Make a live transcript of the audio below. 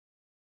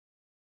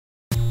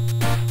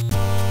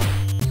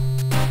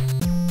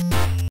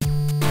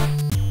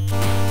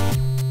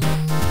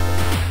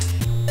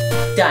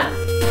Done.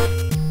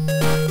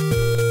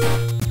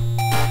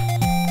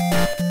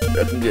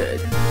 Looking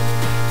good.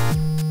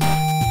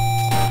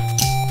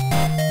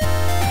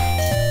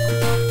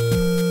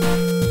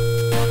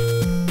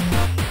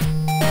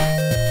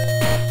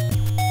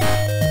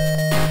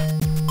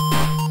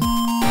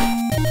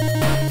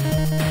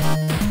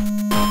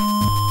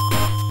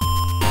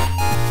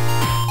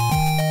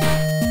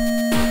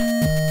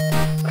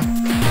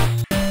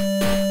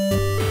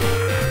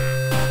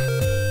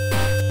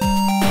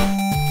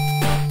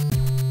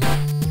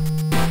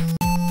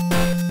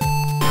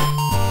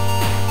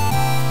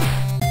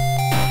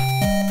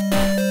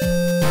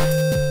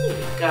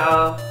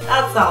 Go.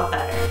 That's all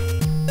better.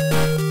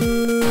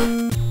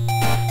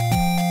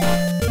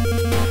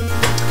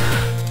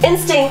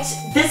 Instinct,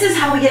 this is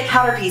how we get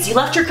counter peas. You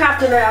left your craft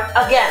dinner out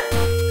again.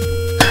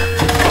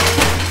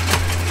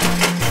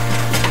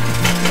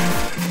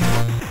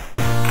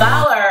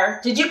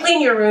 Valor, did you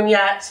clean your room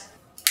yet?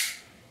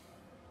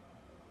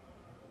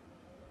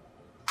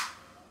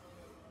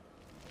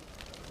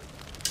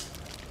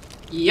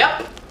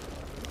 Yep.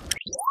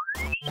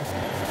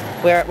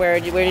 Where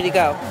did he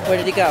go? Where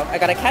did he go? I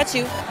gotta catch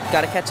you.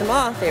 Gotta catch him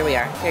all. There we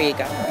are. Here you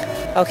go.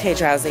 Okay,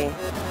 Drowsy.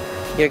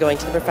 You're going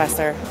to the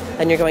professor,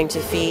 and you're going to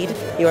feed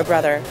your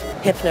brother,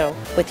 Hypno,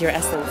 with your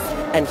essence,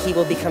 and he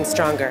will become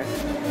stronger.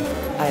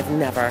 I've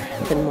never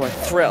been more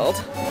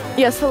thrilled.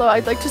 Yes, hello.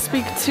 I'd like to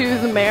speak to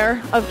the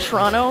mayor of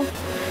Toronto.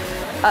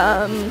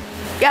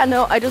 Yeah,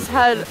 no, I just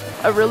had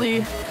a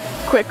really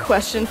quick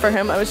question for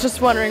him. I was just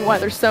wondering why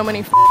there's so many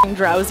f***ing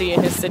Drowsy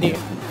in his city.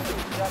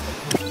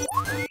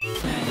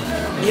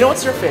 You know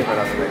what's your favorite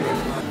on the menu?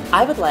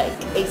 I would like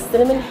a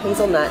cinnamon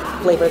hazelnut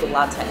flavored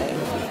latte.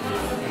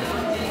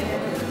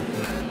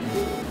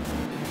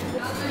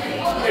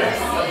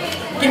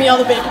 Give me all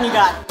the bacon you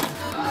got.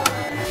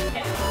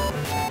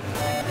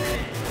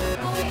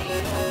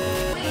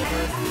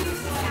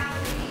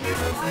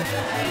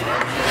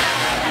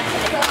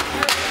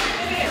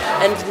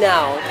 And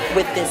now,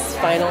 with this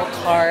final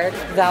card,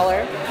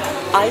 Valor,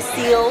 I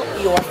seal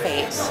your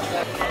fate.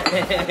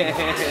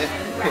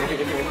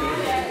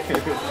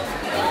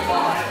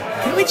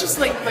 Can we just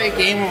like play a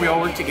game where we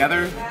all work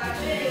together?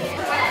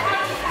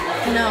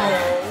 No.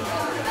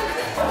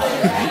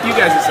 You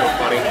guys are so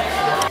funny.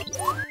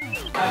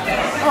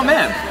 Oh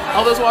man,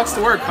 all those walks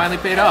to work finally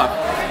paid off.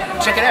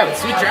 Check it out,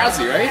 sweet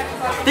Drowsy, right?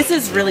 This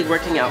is really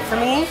working out for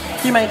me.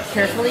 Through my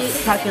carefully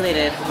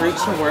calculated route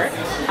to work,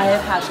 I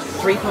have hatched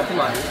 3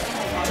 Pokemon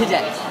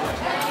today.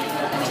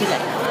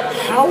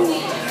 How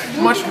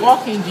much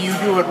walking do you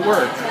do at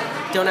work?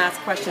 Don't ask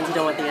questions you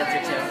don't want the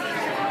answer to.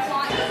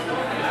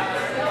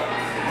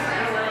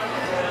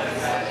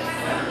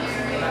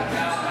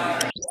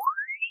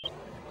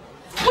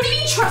 What do you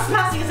mean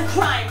trespassing is a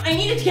crime? I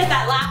needed to get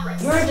that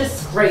Lapras. You're a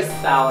disgrace,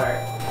 Valor.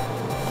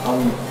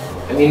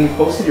 I mean, you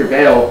posted your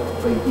bail,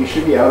 like, you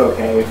should be out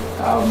okay.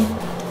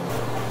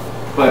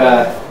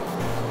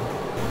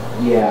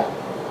 Yeah.